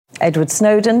Edward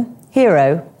Snowden,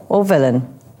 hero or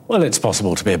villain? Well, it's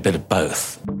possible to be a bit of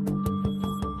both.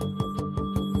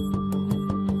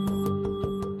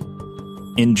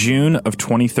 In June of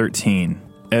 2013,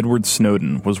 Edward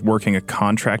Snowden was working a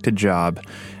contracted job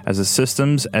as a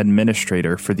systems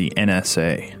administrator for the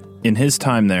NSA. In his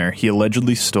time there, he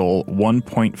allegedly stole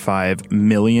 1.5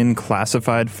 million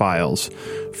classified files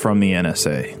from the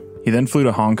NSA. He then flew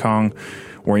to Hong Kong,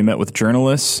 where he met with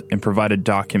journalists and provided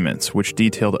documents which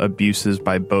detailed abuses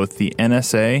by both the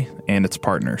NSA and its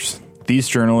partners. These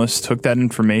journalists took that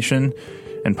information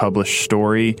and published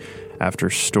story after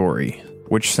story,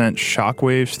 which sent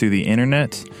shockwaves through the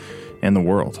internet and the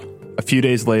world. A few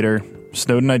days later,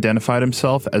 Snowden identified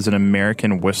himself as an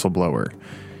American whistleblower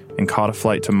and caught a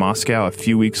flight to Moscow a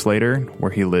few weeks later,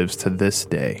 where he lives to this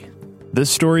day. This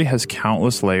story has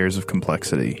countless layers of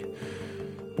complexity.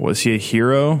 Was he a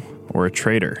hero or a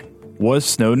traitor? Was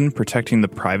Snowden protecting the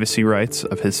privacy rights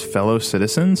of his fellow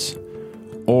citizens?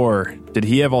 Or did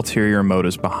he have ulterior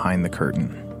motives behind the curtain?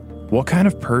 What kind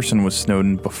of person was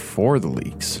Snowden before the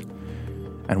leaks?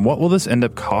 And what will this end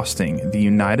up costing the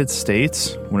United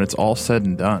States when it's all said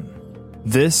and done?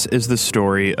 This is the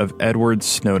story of Edward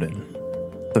Snowden,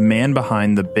 the man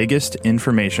behind the biggest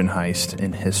information heist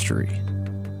in history.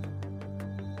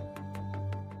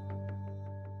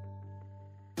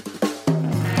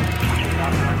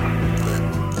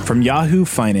 From Yahoo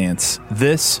Finance,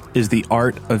 this is The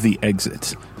Art of the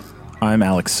Exit. I'm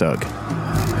Alex Sugg.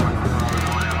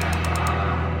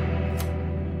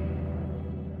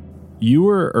 You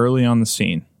were early on the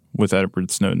scene with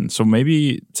Edward Snowden, so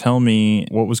maybe tell me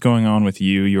what was going on with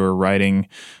you. You were writing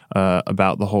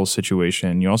about the whole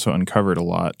situation. You also uncovered a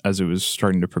lot as it was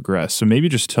starting to progress. So maybe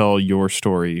just tell your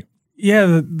story.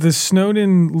 Yeah, the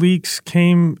Snowden leaks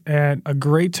came at a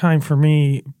great time for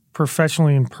me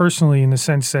professionally and personally, in the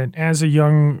sense that as a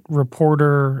young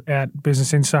reporter at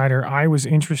Business Insider, I was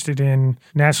interested in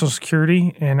national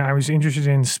security, and I was interested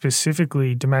in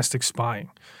specifically domestic spying.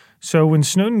 So when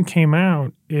Snowden came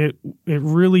out, it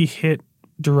really hit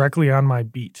directly on my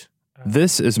beat.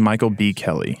 This is Michael B.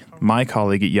 Kelly, my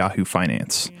colleague at Yahoo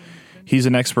Finance. He's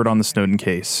an expert on the Snowden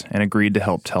case and agreed to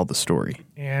help tell the story.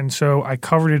 And so I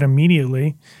covered it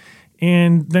immediately,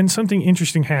 and then something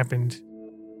interesting happened.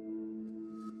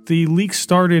 The leak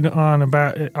started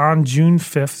on June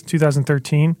 5th,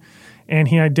 2013, and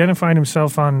he identified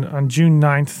himself on June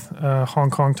 9th, Hong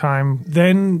Kong time.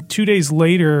 Then 2 days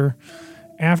later,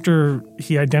 after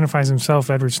he identifies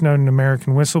himself, Edward Snowden,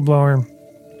 American whistleblower,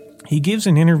 he gives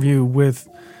an interview with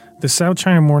the South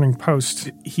China Morning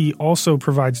Post. He also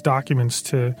provides documents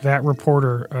to that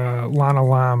reporter, Lana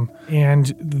Lam, and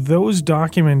those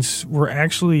documents were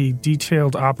actually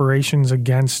detailed operations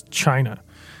against China,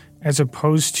 as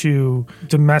opposed to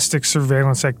domestic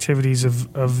surveillance activities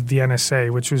of the NSA,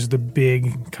 which was the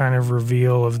big kind of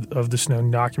reveal of the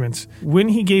Snowden documents. When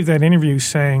he gave that interview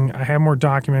saying, I have more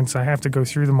documents, I have to go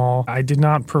through them all, I did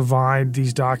not provide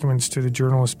these documents to the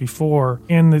journalists before,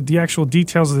 and the actual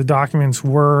details of the documents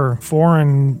were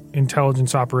foreign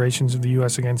intelligence operations of the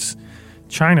U.S. against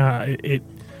China, it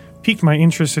piqued my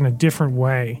interest in a different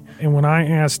way. And when I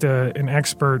asked an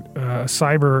expert, a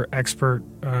cyber expert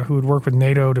who had worked with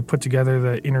NATO to put together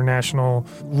the international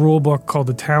rule book called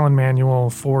the Talon Manual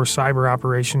for Cyber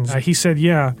Operations, he said,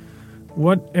 yeah,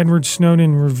 what Edward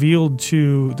Snowden revealed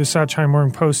to the South China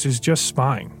Morning Post is just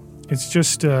spying. It's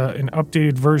just an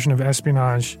updated version of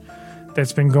espionage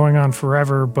that's been going on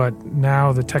forever, but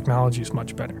now the technology is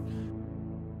much better.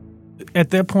 At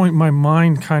that point, my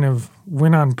mind kind of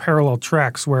went on parallel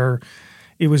tracks where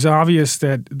it was obvious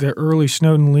that the early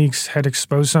Snowden leaks had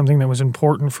exposed something that was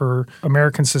important for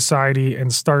American society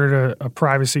and started a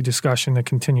privacy discussion that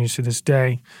continues to this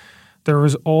day. There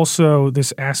was also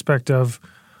this aspect of,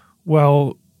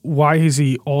 well, why is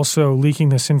he also leaking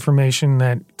this information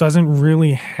that doesn't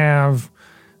really have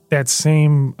that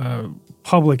same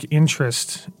public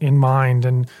interest in mind,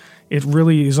 and it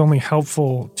really is only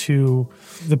helpful to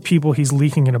the people he's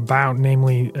leaking it about,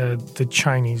 namely the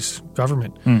Chinese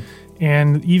government.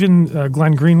 And even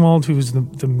Glenn Greenwald, who was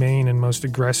the main and most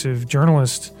aggressive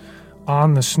journalist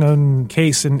on the Snowden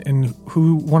case, and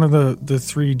who one of the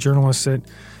three journalists that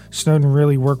Snowden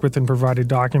really worked with and provided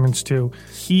documents to,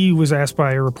 he was asked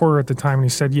by a reporter at the time, and he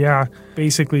said, yeah,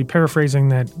 basically paraphrasing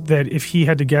that if he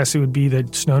had to guess, it would be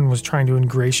that Snowden was trying to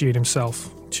ingratiate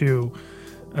himself to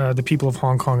the people of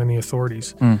Hong Kong and the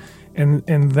authorities.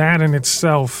 And that in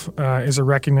itself is a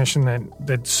recognition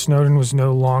that Snowden was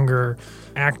no longer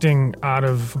acting out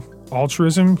of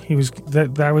altruism. He was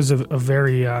that was a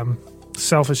very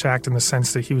selfish act in the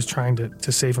sense that he was trying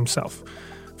to save himself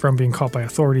from being caught by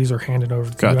authorities or handed over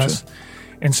to the U.S.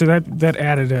 And so that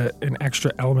added an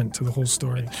extra element to the whole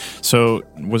story. So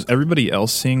was everybody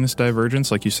else seeing this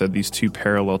divergence? Like you said, these two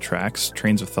parallel tracks,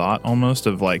 trains of thought almost,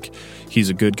 of like he's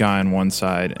a good guy on one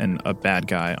side and a bad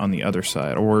guy on the other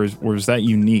side? Or was that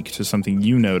unique to something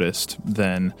you noticed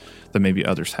then that maybe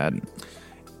others hadn't?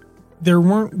 There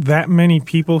weren't that many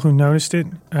people who noticed it.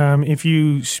 If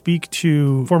you speak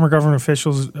to former government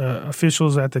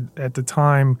officials at the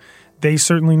time, they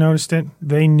certainly noticed it.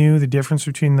 They knew the difference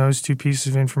between those two pieces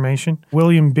of information.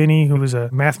 William Binney, who was a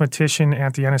mathematician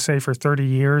at the NSA for 30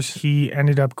 years, he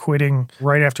ended up quitting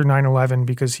right after 9/11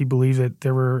 because he believed that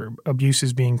there were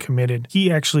abuses being committed.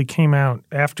 He actually came out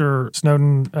after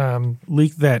Snowden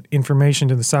leaked that information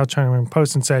to the South China Morning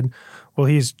Post and said, well,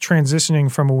 he's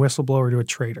transitioning from a whistleblower to a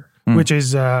traitor, which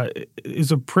is a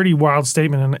pretty wild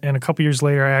statement. And a couple years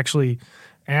later, I actually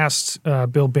asked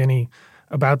Bill Binney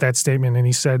about that statement, and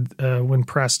he said, when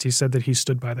pressed, he said that he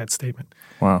stood by that statement.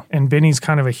 Wow. And Binney's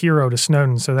kind of a hero to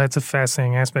Snowden, so that's a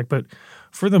fascinating aspect. But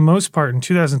for the most part, in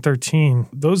 2013,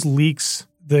 those leaks,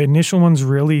 the initial ones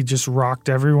really just rocked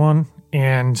everyone,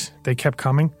 and they kept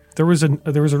coming. There was a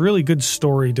really good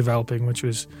story developing, which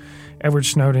was Edward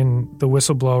Snowden, the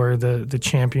whistleblower, the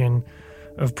champion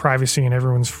of privacy and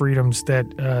everyone's freedoms,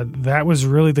 that was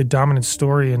really the dominant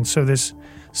story. And so this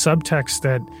subtext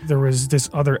that there was this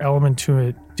other element to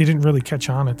it didn't really catch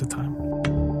on at the time.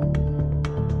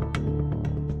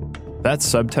 That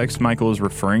subtext Michael is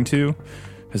referring to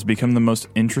has become the most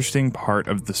interesting part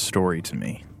of the story to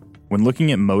me. When looking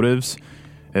at motives,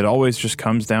 it always just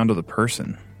comes down to the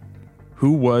person.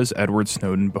 Who was Edward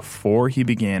Snowden before he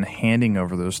began handing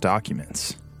over those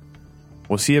documents?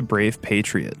 Was he a brave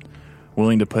patriot,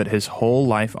 willing to put his whole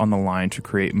life on the line to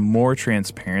create more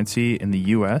transparency in the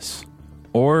U.S.?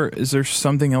 Or is there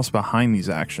something else behind these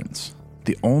actions?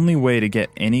 The only way to get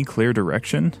any clear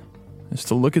direction is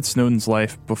to look at Snowden's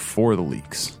life before the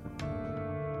leaks.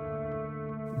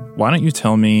 Why don't you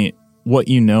tell me what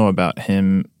you know about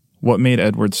him, what made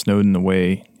Edward Snowden the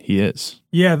way he is?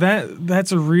 Yeah,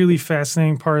 that's a really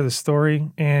fascinating part of the story,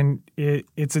 and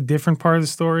it's a different part of the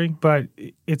story, but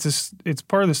it's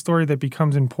part of the story that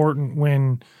becomes important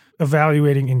when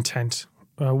evaluating intent.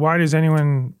 Why does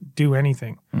anyone do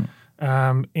anything? We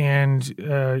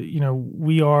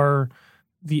are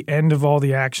the end of all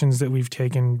the actions that we've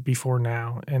taken before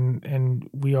now, and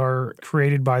we are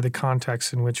created by the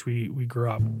context in which we grew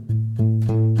up.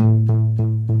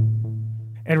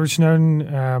 Edward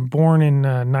Snowden, born in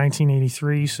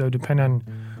 1983, so depending on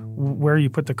where you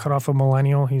put the cutoff of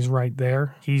millennial, he's right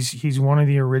there. He's one of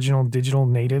the original digital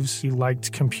natives. He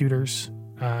liked computers.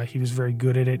 He was very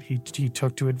good at it. He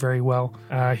took to it very well.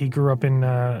 He grew up in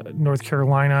North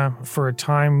Carolina. For a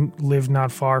time, lived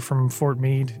not far from Fort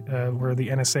Meade, where the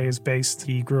NSA is based.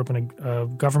 He grew up in a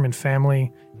government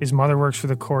family. His mother works for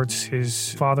the courts.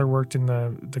 His father worked in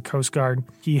the Coast Guard.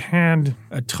 He had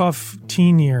a tough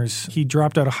teen years. He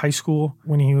dropped out of high school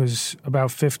when he was about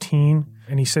 15,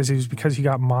 and he says it was because he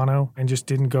got mono and just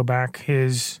didn't go back.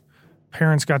 His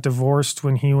parents got divorced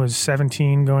when he was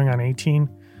 17, going on 18.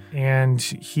 And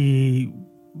he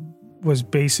was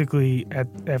basically,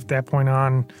 at that point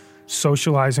on,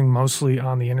 socializing mostly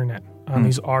on the internet, on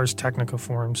these Ars Technica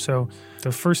forums. So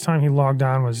the first time he logged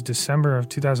on was December of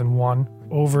 2001.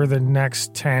 Over the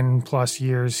next 10 plus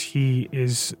years, he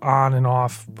is on and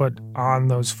off, but on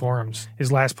those forums. His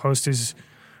last post is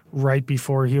right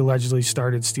before he allegedly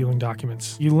started stealing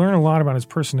documents. You learn a lot about his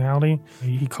personality.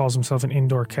 He calls himself an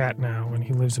indoor cat now when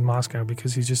he lives in Moscow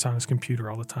because he's just on his computer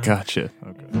all the time. Gotcha.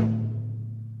 Okay.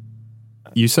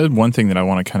 You said one thing that I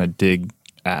want to kind of dig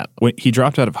at. When he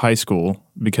dropped out of high school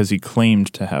because he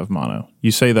claimed to have mono.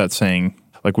 You say that saying,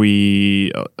 like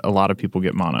a lot of people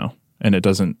get mono, and it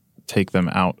doesn't take them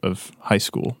out of high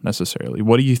school necessarily.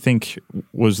 What do you think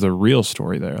was the real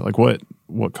story there? Like what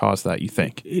caused that, you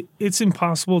think? It's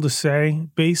impossible to say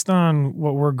based on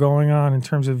what we're going on in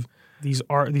terms of these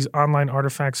online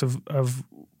artifacts of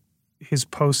his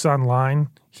posts online.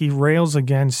 He rails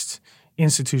against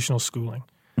institutional schooling.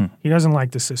 He doesn't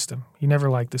like the system. He never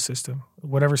liked the system,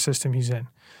 whatever system he's in.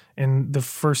 And the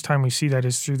first time we see that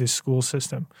is through this school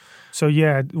system. So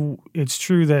yeah, it's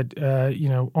true that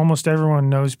almost everyone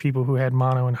knows people who had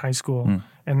mono in high school,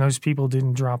 and those people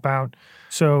didn't drop out.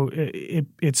 So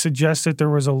it suggests that there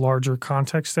was a larger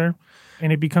context there.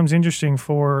 And it becomes interesting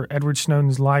for Edward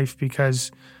Snowden's life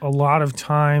because a lot of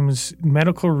times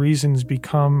medical reasons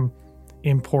become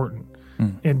important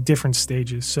in different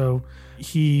stages. So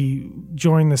he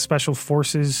joined the Special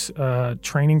Forces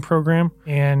training program,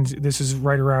 and this is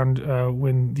right around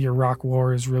when the Iraq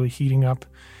War is really heating up.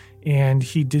 And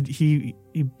he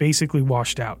basically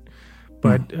washed out.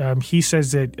 But he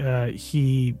says that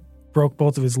he broke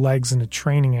both of his legs in a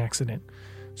training accident.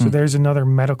 So there's another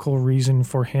medical reason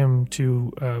for him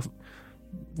to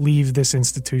leave this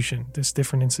institution, this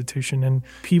different institution. And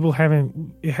people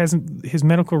his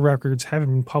medical records haven't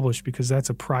been published because that's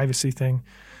a privacy thing.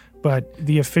 But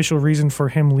the official reason for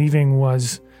him leaving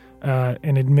was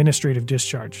an administrative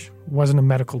discharge, wasn't a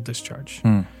medical discharge.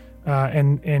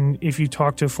 And if you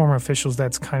talk to former officials,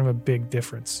 that's kind of a big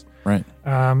difference. Right.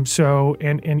 So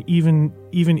even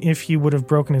if he would have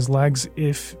broken his legs,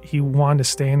 if he wanted to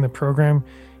stay in the program,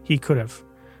 he could have.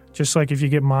 Just like if you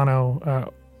get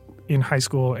mono in high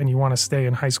school and you want to stay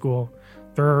in high school,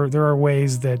 there are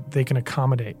ways that they can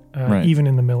accommodate, even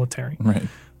in the military. Right.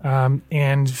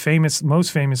 And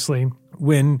most famously,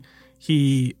 when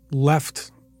he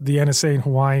left the NSA in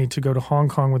Hawaii to go to Hong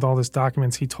Kong with all his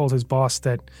documents, he told his boss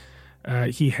that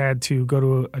he had to go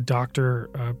to a doctor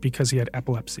because he had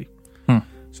epilepsy.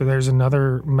 So there's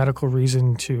another medical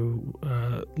reason to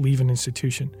leave an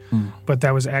institution. But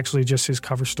that was actually just his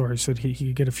cover story, so that he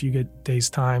could get a few days'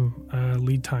 time,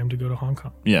 lead time to go to Hong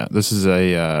Kong. Yeah, this is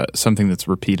something that's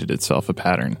repeated itself, a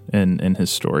pattern in his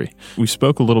story. We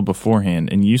spoke a little beforehand,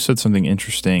 and you said something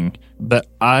interesting that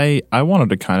I wanted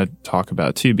to kind of talk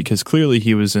about too, because clearly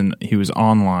he was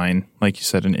online, like you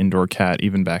said, an indoor cat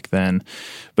even back then,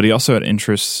 but he also had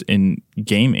interests in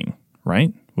gaming,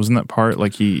 right? Wasn't that part,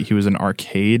 like he was an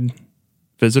arcade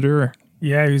visitor?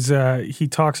 Yeah, he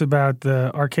talks about the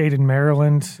arcade in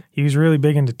Maryland. He was really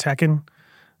big into Tekken.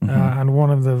 On one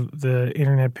of the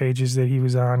internet pages that he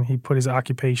was on, he put his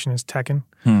occupation as Tekken.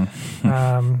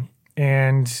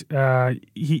 And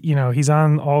he's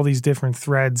on all these different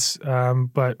threads,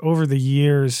 but over the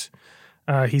years,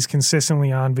 he's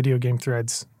consistently on video game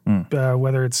threads,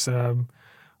 whether it's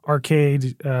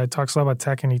arcade, talks a lot about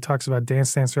Tekken. He talks about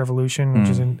Dance Dance Revolution, which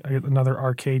is another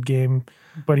arcade game.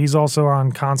 But he's also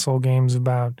on console games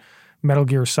about Metal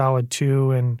Gear Solid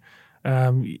 2, and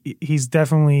he's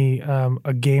definitely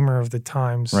a gamer of the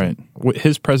times. Right.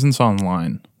 His presence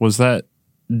online, was that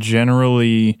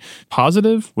generally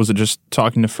positive? Was it just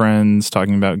talking to friends,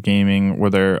 talking about gaming? Were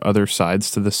there other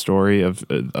sides to the story of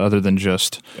other than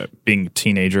just being a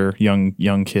teenager,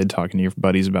 young kid talking to your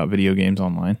buddies about video games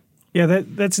online? Yeah,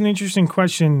 that's an interesting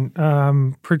question,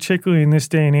 particularly in this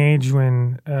day and age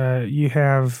when you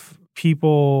have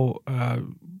people,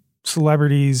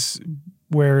 celebrities,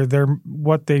 where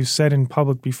what they've said in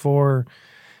public before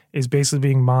is basically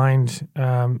being mined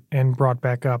and brought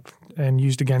back up and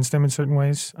used against them in certain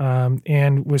ways.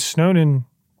 And with Snowden,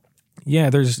 yeah,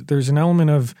 there's an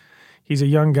element of he's a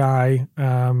young guy,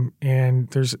 and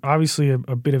there's obviously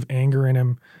a bit of anger in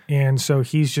him, and so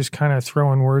he's just kind of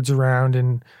throwing words around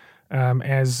and.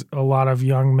 As a lot of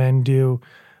young men do.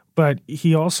 But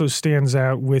he also stands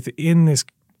out within this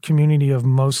community of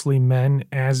mostly men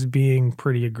as being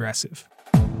pretty aggressive.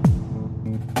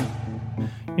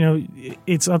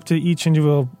 It's up to each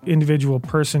individual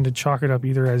person to chalk it up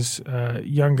either as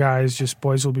young guys, just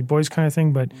boys will be boys kind of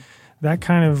thing, but that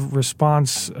kind of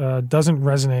response doesn't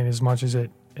resonate as much as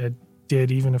it did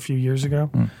even a few years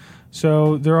ago.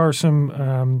 So there are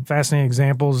some fascinating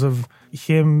examples of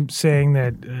him saying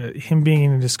that him being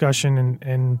in a discussion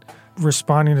and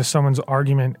responding to someone's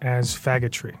argument as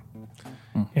faggotry.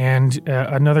 And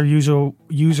another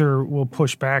user will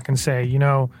push back and say,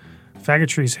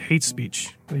 faggotry is hate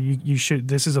speech.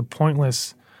 This is a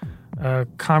pointless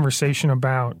conversation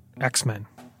about X-Men.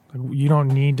 You don't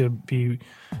need to be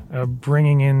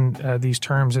bringing in these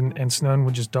terms. And Snowden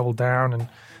would just double down and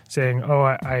saying,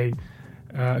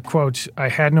 quote, I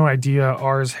had no idea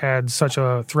ours had such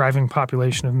a thriving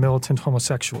population of militant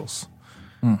homosexuals.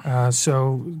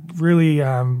 So really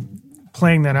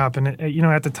playing that up. And,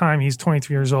 at the time, he's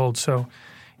 23 years old. So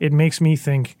it makes me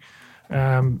think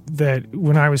that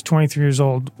when I was 23 years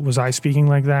old, was I speaking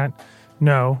like that?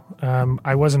 No,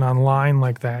 I wasn't online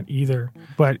like that either.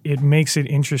 But it makes it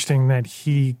interesting that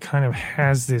he kind of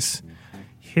has this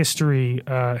history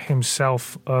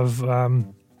himself of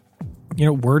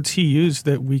words he used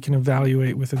that we can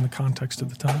evaluate within the context of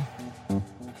the time.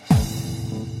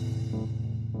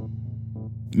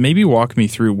 Maybe walk me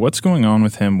through what's going on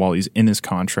with him while he's in his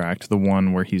contract, the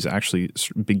one where he's actually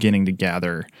beginning to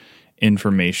gather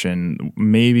information,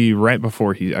 maybe right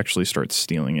before he actually starts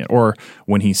stealing it, or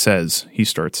when he says he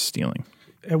starts stealing.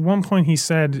 At one point he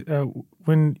said,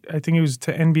 when I think it was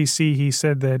to NBC, he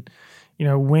said that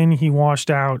when he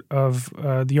washed out of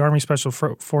the Army Special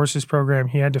Forces program,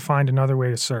 he had to find another way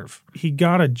to serve. He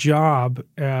got a job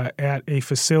at a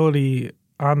facility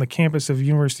on the campus of the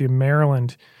University of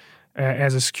Maryland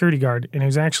as a security guard, and it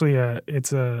was actually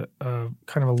it's a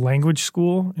kind of a language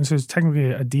school, and so it's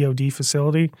technically a DoD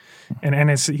facility, and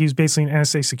he was basically an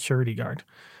NSA security guard.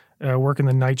 working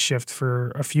the night shift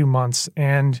for a few months,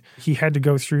 and he had to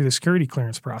go through the security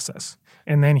clearance process.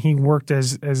 And then he worked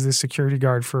as the security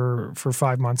guard for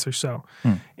 5 months or so.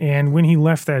 And when he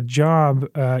left that job,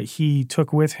 he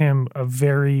took with him a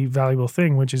very valuable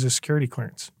thing, which is a security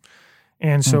clearance.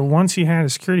 And so once he had a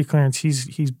security clearance,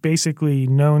 he's basically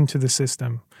known to the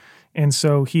system. And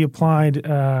so he applied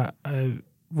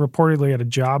reportedly at a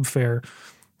job fair.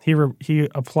 He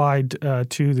applied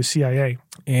to the CIA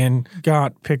and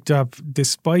got picked up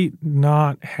despite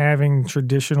not having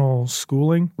traditional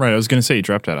schooling. Right. I was going to say he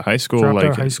dropped out of high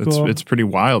school. It's pretty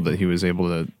wild that he was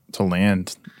able to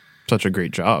land such a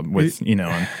great job with,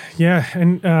 Yeah.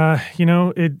 And,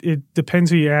 it depends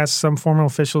who you ask. Some formal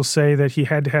officials say that he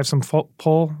had to have some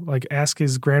pull, like ask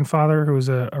his grandfather, who was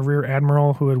a rear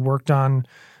admiral who had worked on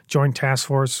Joint Task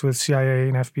Force with CIA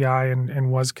and FBI and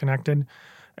was connected.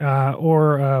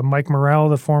 Or Mike Morrell,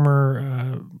 the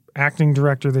former acting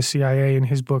director of the CIA, in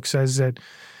his book says that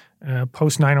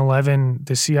post 9/11,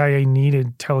 the CIA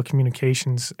needed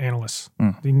telecommunications analysts.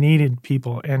 They needed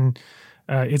people. And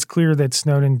it's clear that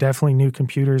Snowden definitely knew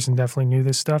computers and definitely knew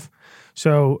this stuff.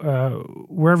 So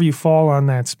wherever you fall on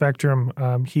that spectrum,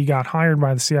 he got hired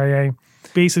by the CIA.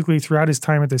 Basically, throughout his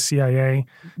time at the CIA,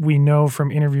 we know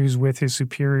from interviews with his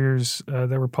superiors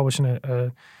that were published in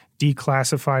a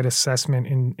declassified assessment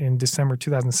in December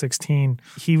 2016.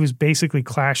 He was basically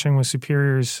clashing with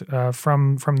superiors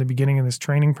from the beginning of this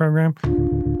training program.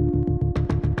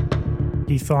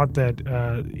 He thought that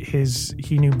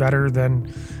he knew better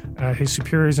than his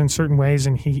superiors in certain ways,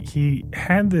 and he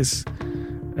had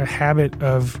a habit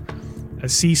of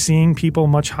CCing people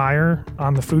much higher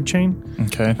on the food chain.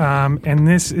 Okay. And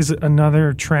this is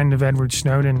another trend of Edward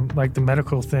Snowden, like the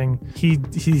medical thing. He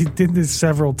did this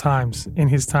several times in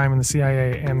his time in the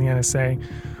CIA and the NSA,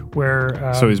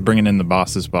 where so he's bringing in the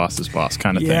boss's boss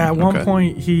kind of thing. Yeah, at one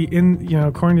point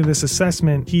according to this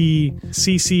assessment, he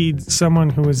CC'd someone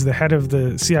who was the head of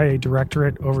the CIA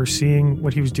directorate overseeing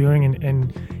what he was doing,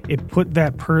 and it put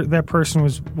that person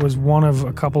was one of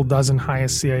a couple dozen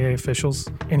highest CIA officials,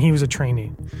 and he was a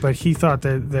trainee. But he thought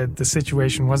that the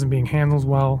situation wasn't being handled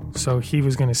well, so he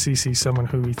was going to CC someone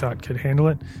who he thought could handle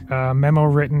it. A memo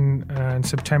written in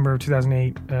September of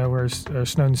 2008, where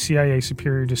Snowden's CIA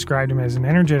superior described him as an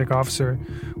energetic officer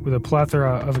with a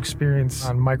plethora of experience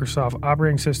on Microsoft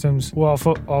operating systems, who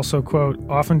also, quote,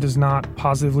 often does not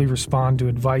positively respond to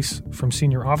advice from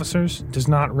senior officers, does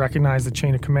not recognize the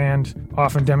chain of command,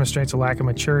 often demonstrates a lack of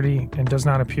maturity, and does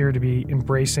not appear to be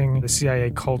embracing the CIA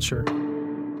culture.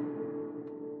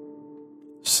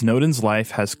 Snowden's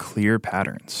life has clear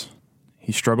patterns.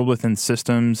 He struggled within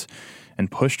systems and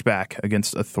pushed back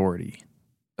against authority.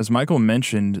 As Michael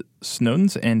mentioned,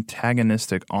 Snowden's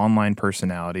antagonistic online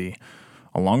personality,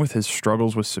 along with his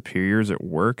struggles with superiors at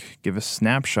work, give a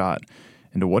snapshot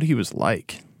into what he was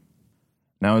like.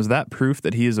 Now, is that proof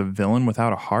that he is a villain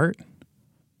without a heart?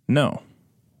 No.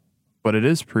 But it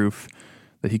is proof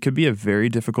that he could be a very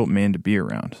difficult man to be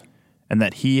around, and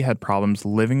that he had problems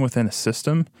living within a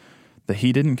system that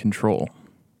he didn't control.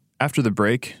 After the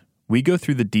break, we go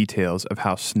through the details of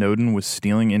how Snowden was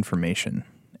stealing information,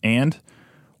 and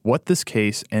what this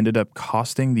case ended up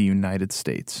costing the United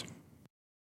States.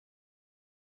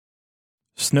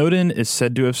 Snowden is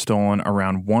said to have stolen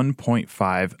around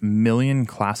 1.5 million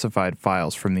classified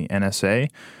files from the NSA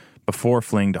before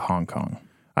fleeing to Hong Kong.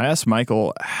 I asked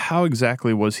Michael, how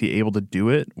exactly was he able to do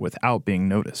it without being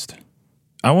noticed?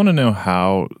 I want to know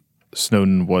how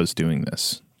Snowden was doing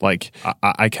this. Like,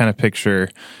 I kind of picture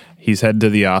he's headed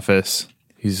to the office,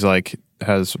 he's like,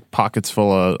 has pockets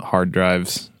full of hard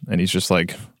drives, and he's just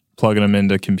like plugging them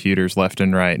into computers left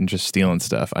and right and just stealing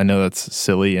stuff. I know that's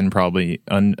silly and probably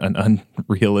an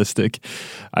unrealistic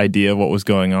idea of what was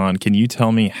going on. Can you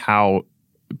tell me how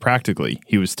practically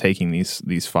he was taking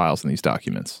these files and these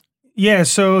documents? Yeah,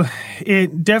 so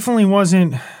it definitely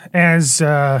wasn't as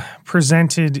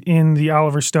presented in the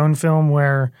Oliver Stone film,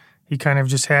 where he kind of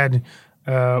just had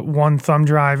one thumb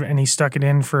drive and he stuck it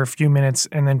in for a few minutes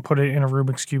and then put it in a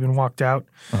Rubik's Cube and walked out.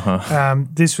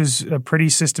 This was pretty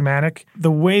systematic.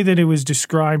 The way that it was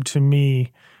described to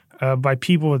me by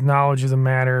people with knowledge of the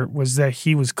matter was that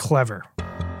he was clever.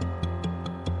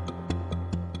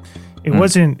 It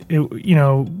wasn't,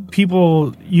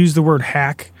 people use the word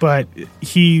hack, but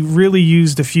he really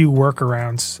used a few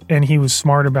workarounds, and he was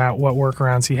smart about what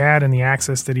workarounds he had and the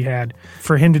access that he had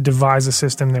for him to devise a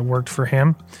system that worked for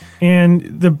him. And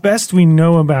the best we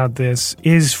know about this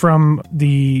is from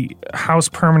the House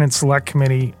Permanent Select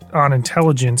Committee on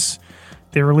Intelligence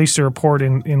They released a report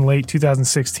in late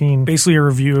 2016, basically a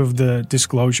review of the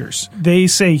disclosures. They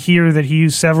say here that he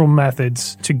used several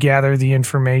methods to gather the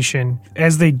information.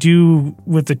 As they do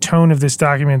with the tone of this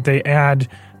document, they add,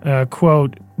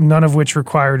 quote, none of which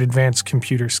required advanced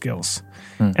computer skills.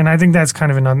 And I think that's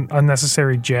kind of an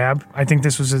unnecessary jab. I think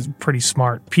this was pretty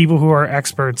smart. People who are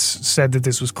experts said that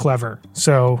this was clever.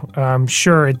 So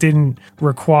sure, it didn't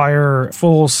require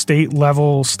full state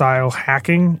level style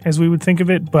hacking as we would think of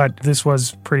it, but this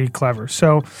was pretty clever.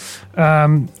 So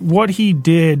what he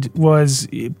did was,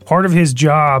 part of his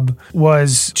job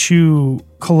was to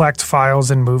collect files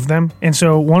and move them. And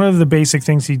so one of the basic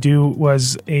things he do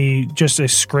was just a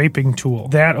scraping tool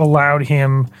that allowed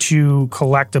him to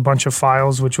collect a bunch of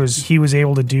files, which he was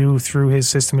able to do through his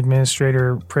system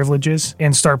administrator privileges,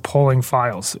 and start pulling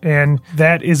files. And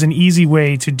that is an easy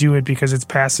way to do it because it's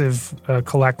passive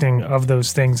collecting of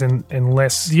those things and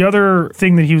lists. The other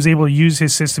thing that he was able to use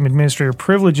his system administrator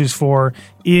privileges for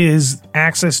is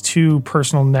access to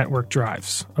personal network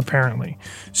drives, apparently.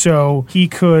 So he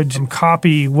could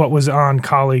copy what was on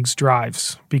colleagues'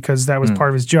 drives because that was part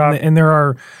of his job. And there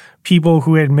are people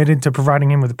who admitted to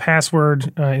providing him with a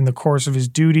password in the course of his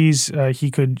duties. He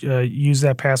could use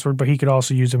that password, but he could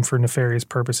also use them for nefarious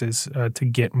purposes to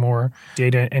get more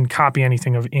data and copy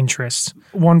anything of interest.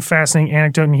 One fascinating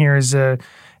anecdote in here is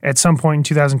at some point in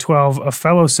 2012, a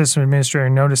fellow system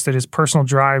administrator noticed that his personal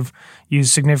drive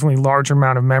used significantly larger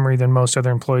amount of memory than most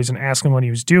other employees and asked him what he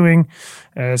was doing.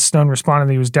 Snowden responded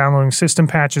that he was downloading system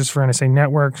patches for NSA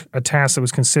Network, a task that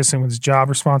was consistent with his job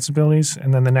responsibilities,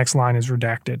 and then the next line is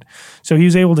redacted. So he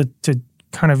was able to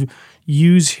kind of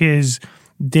use his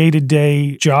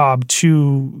day-to-day job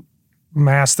to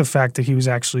mask the fact that he was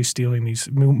actually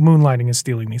moonlighting and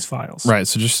stealing these files. Right,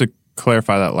 so just to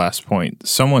clarify that last point,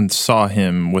 someone saw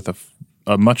him with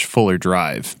a much fuller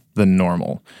drive than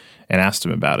normal and asked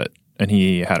him about it, and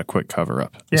he had a quick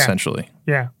cover-up, essentially.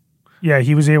 Yeah,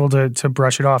 he was able to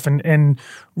brush it off. And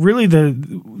really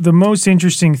the most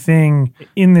interesting thing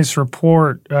in this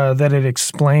report that it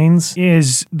explains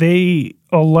is they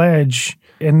allege,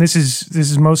 and this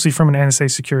is mostly from an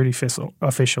NSA security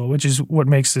official, which is what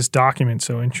makes this document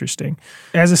so interesting.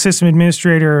 As a system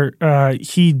administrator,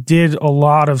 he did a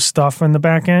lot of stuff in the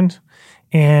back end,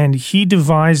 and he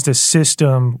devised a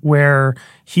system where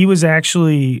he was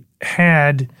actually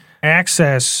had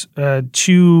access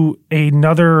to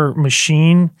another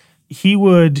machine. He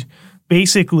would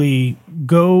basically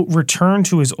go return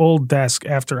to his old desk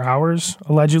after hours,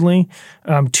 allegedly,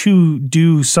 to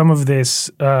do some of this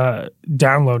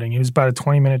downloading. It was about a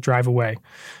 20-minute drive away.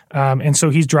 And so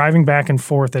he's driving back and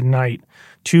forth at night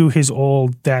to his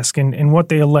old desk. And what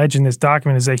they allege in this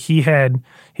document is that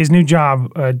his new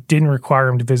job didn't require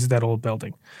him to visit that old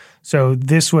building. So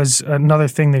this was another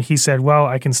thing that he said, well,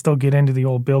 I can still get into the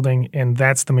old building, and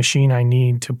that's the machine I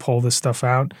need to pull this stuff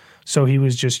out. So he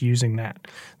was just using that.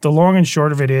 The long and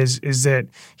short of it is that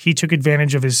he took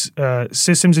advantage of his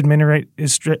systems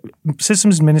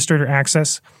administrator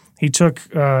access. He took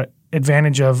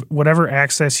advantage of whatever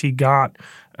access he got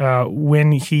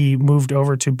when he moved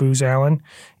over to Booz Allen.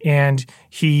 And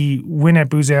when at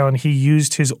Booz Allen, he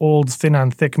used his old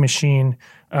thin-on-thick machine,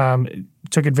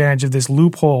 took advantage of this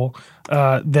loophole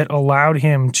that allowed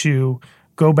him to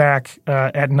go back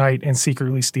at night and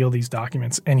secretly steal these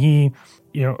documents. And he,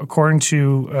 according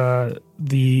to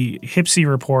the HPSI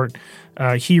report,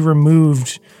 he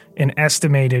removed an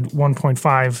estimated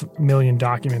 1.5 million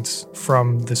documents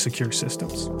from the secure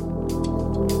systems.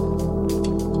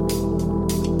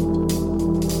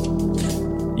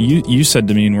 You said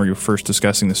to me when we were first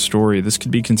discussing the story, this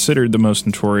could be considered the most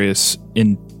notorious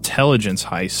intelligence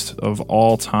heist of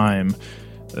all time,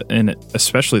 and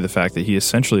especially the fact that he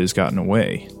essentially has gotten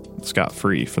away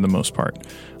scot-free for the most part.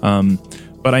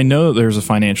 But I know there's a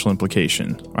financial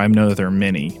implication. I know that there are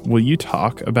many. Will you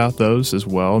talk about those as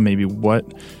well? Maybe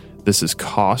what this has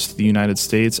cost the United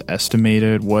States,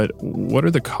 estimated? What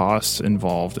are the costs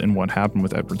involved in what happened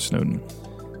with Edward Snowden?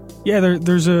 Yeah,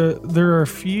 there are a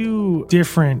few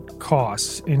different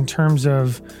costs in terms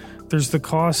of there's the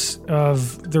cost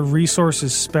of the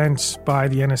resources spent by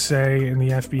the NSA and the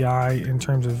FBI in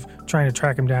terms of trying to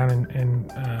track him down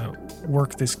and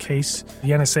work this case.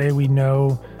 The NSA, we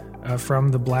know from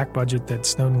the black budget that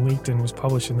Snowden leaked and was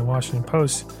published in the Washington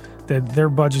Post, that their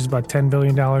budget is about $10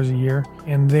 billion a year,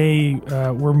 and they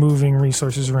were moving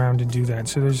resources around to do that.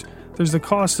 So there's the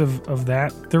cost of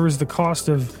that. There was the cost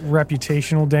of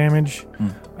reputational damage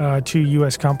to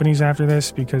U.S. companies after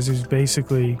this, because it was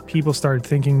basically people started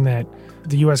thinking that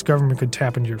the U.S. government could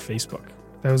tap into your Facebook.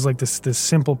 That was like this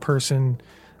simple person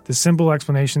the simple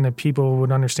explanation that people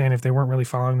would understand if they weren't really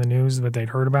following the news, but they'd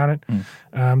heard about it.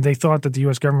 They thought that the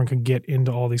U.S. government could get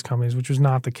into all these companies, which was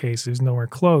not the case. It was nowhere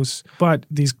close. But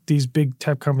these big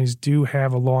tech companies do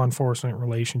have a law enforcement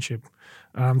relationship.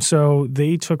 So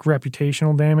they took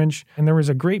reputational damage. And there was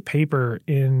a great paper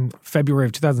in February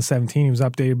of 2017. It was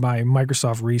updated by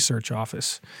Microsoft Research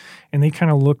Office. And they kind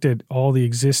of looked at all the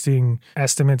existing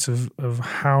estimates of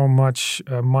how much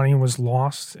money was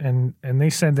lost. And they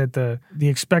said that the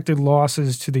expected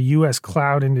losses to the U.S.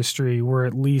 cloud industry were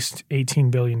at least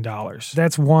 $18 billion.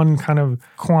 That's one kind of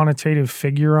quantitative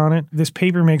figure on it. This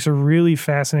paper makes a really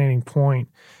fascinating point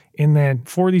in that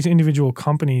for these individual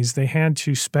companies, they had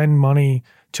to spend money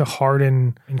to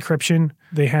harden encryption.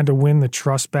 They had to win the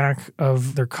trust back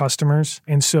of their customers.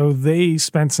 And so they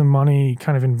spent some money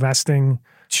kind of investing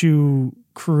to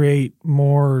create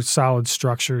more solid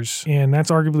structures. And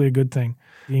that's arguably a good thing.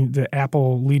 The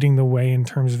Apple leading the way in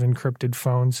terms of encrypted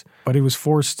phones. But it was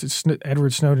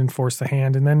Edward Snowden forced the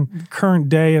hand. And then current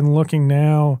day and looking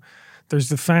now, there's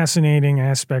the fascinating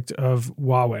aspect of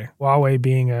Huawei. Huawei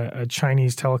being a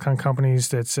Chinese telecom company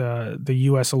that's the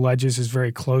U.S. alleges is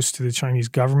very close to the Chinese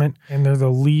government, and they're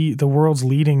the world's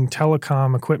leading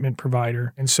telecom equipment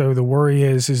provider. And so the worry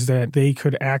is that they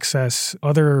could access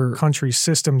other countries'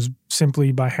 systems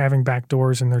simply by having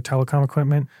backdoors in their telecom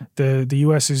equipment. The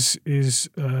U.S. is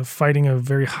fighting a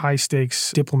very high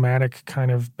stakes diplomatic kind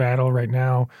of battle right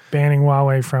now, banning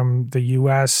Huawei from the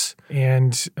U.S.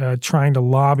 and trying to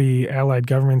lobby allied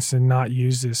governments to not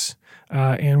use this.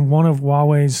 And one of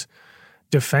Huawei's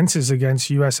defenses against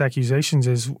U.S. accusations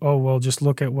is, oh, well, just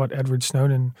look at what Edward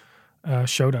Snowden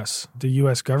showed us. The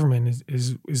U.S. government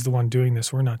is the one doing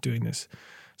this. We're not doing this.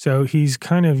 So he's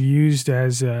kind of used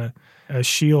as a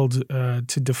shield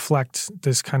to deflect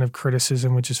this kind of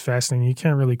criticism, which is fascinating. You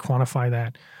can't really quantify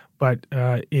that, but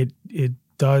it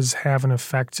does have an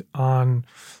effect on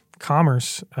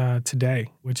commerce today,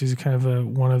 which is kind of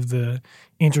one of the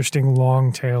interesting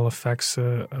long tail effects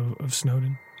of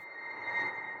Snowden.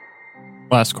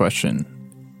 Last question,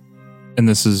 and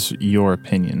this is your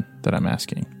opinion that I'm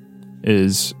asking.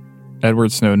 Is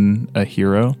Edward Snowden a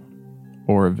hero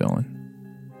or a villain?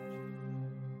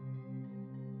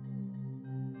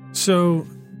 So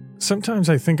sometimes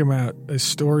I think about a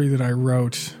story that I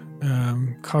wrote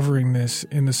covering this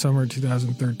in the summer of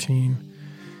 2013.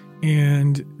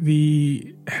 And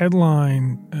the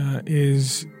headline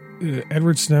is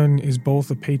Edward Snowden is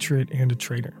both a patriot and a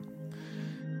traitor.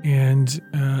 And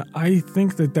I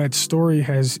think that story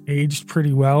has aged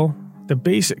pretty well. The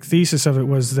basic thesis of it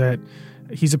was that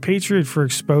he's a patriot for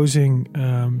exposing,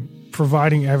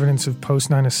 providing evidence of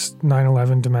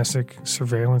post-9/11 domestic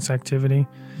surveillance activity.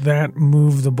 That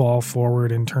moved the ball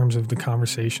forward in terms of the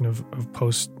conversation of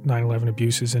post-9/11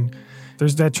 abuses. And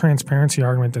there's that transparency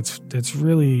argument that's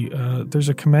really there's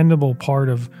a commendable part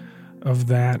of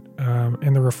that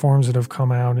and the reforms that have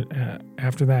come out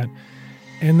after that.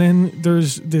 And then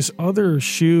there's this other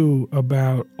shoe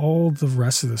about all the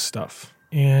rest of the stuff.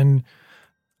 And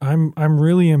I'm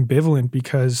really ambivalent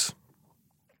because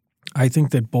I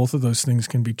think that both of those things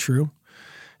can be true.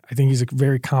 I think he's a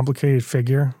very complicated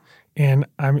figure, and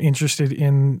I'm interested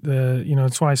in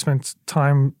that's why I spent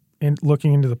time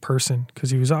looking into the person,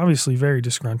 because he was obviously very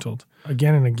disgruntled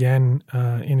again and again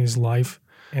in his life.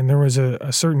 And there was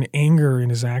a certain anger in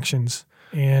his actions.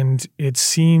 And it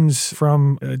seems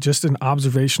from just an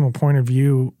observational point of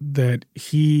view that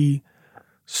he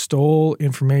stole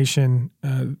information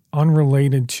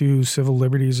unrelated to civil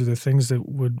liberties or the things that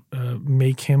would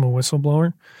make him a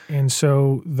whistleblower. And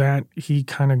so that he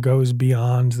kind of goes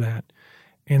beyond that.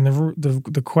 And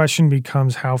the question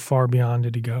becomes, how far beyond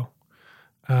did he go?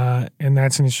 And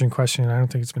that's an interesting question, and I don't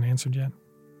think it's been answered yet.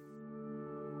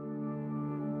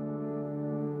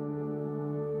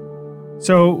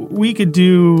 So we could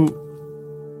do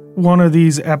one of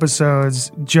these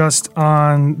episodes just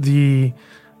on the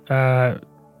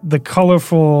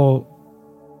colorful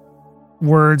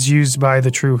words used by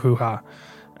the true hoo-ha.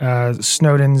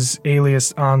 Snowden's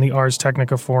alias on the Ars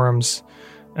Technica forums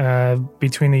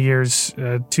between the years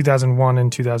 2001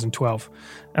 and 2012.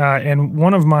 And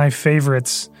one of my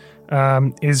favorites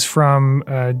is from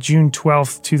June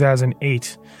 12th,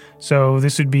 2008. So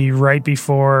this would be right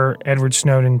before Edward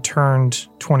Snowden turned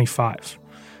 25.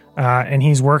 And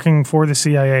he's working for the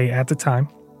CIA at the time.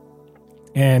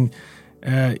 And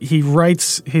he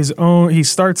writes he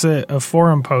starts a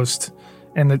forum post,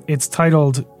 and it's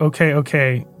titled,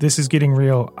 Okay, this is getting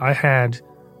real. I had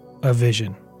a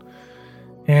vision.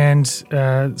 And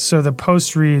so the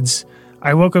post reads,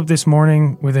 I woke up this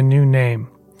morning with a new name.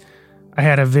 I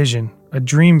had a vision, a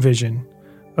dream vision,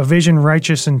 a vision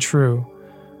righteous and true.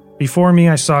 Before me,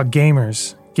 I saw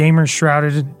gamers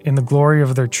shrouded in the glory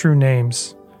of their true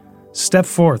names. Step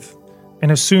forth and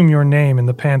assume your name in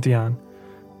the pantheon.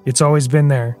 It's always been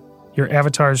there, your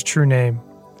avatar's true name.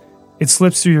 It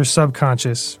slips through your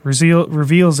subconscious,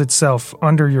 reveals itself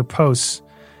under your posts,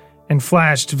 and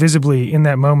flashed visibly in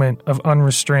that moment of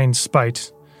unrestrained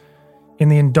spite. In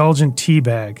the indulgent tea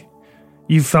bag.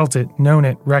 You've felt it, known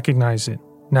it, recognized it.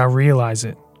 Now realize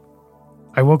it.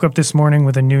 I woke up this morning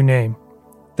with a new name.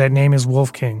 That name is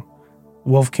Wolf King.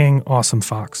 Wolf King Awesome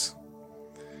Fox.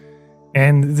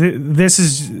 And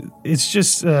it's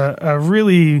just a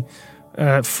really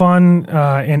fun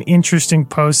and interesting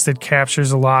post that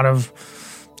captures a lot of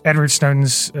Edward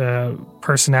Snowden's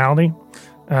personality.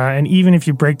 And even if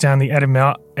you break down the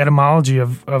etymology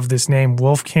of this name,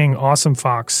 Wolf King Awesome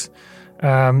Fox,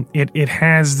 it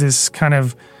has this kind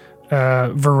of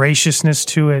voraciousness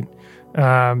to it.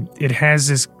 It has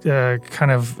this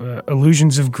kind of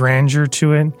illusions of grandeur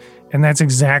to it, and that's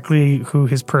exactly who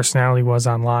his personality was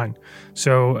online.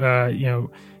 So,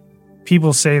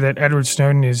 people say that Edward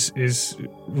Snowden is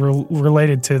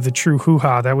related to the true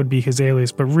hoo-ha. That would be his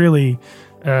alias, but really,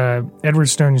 Edward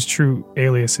Snowden's true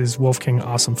alias is Wolf King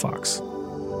Awesome Fox.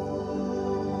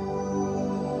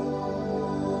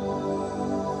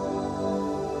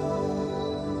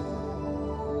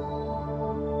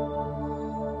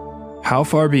 How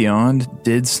far beyond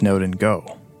did Snowden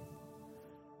go?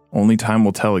 Only time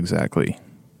will tell exactly.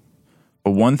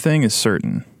 But one thing is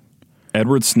certain.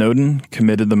 Edward Snowden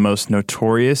committed the most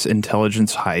notorious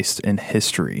intelligence heist in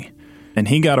history, and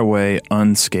he got away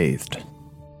unscathed.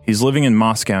 He's living in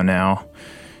Moscow now,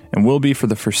 and will be for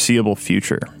the foreseeable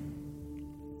future.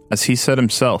 As he said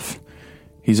himself,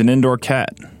 he's an indoor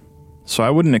cat, so I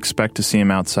wouldn't expect to see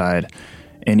him outside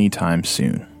anytime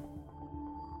soon.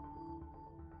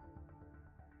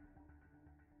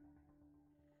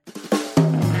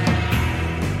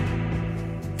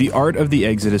 The Art of the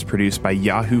Exit is produced by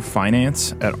Yahoo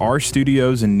Finance at our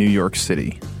studios in New York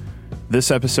City. This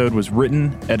episode was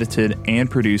written, edited, and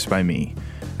produced by me,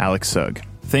 Alex Sugg.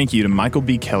 Thank you to Michael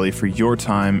B. Kelly for your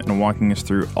time and walking us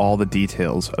through all the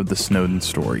details of the Snowden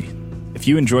story. If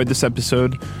you enjoyed this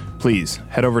episode, please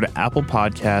head over to Apple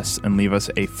Podcasts and leave us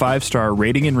a 5-star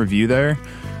rating and review there,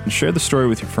 and share the story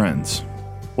with your friends.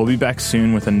 We'll be back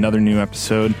soon with another new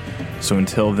episode, so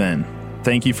until then,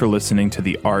 thank you for listening to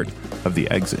The Art of the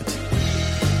Exit.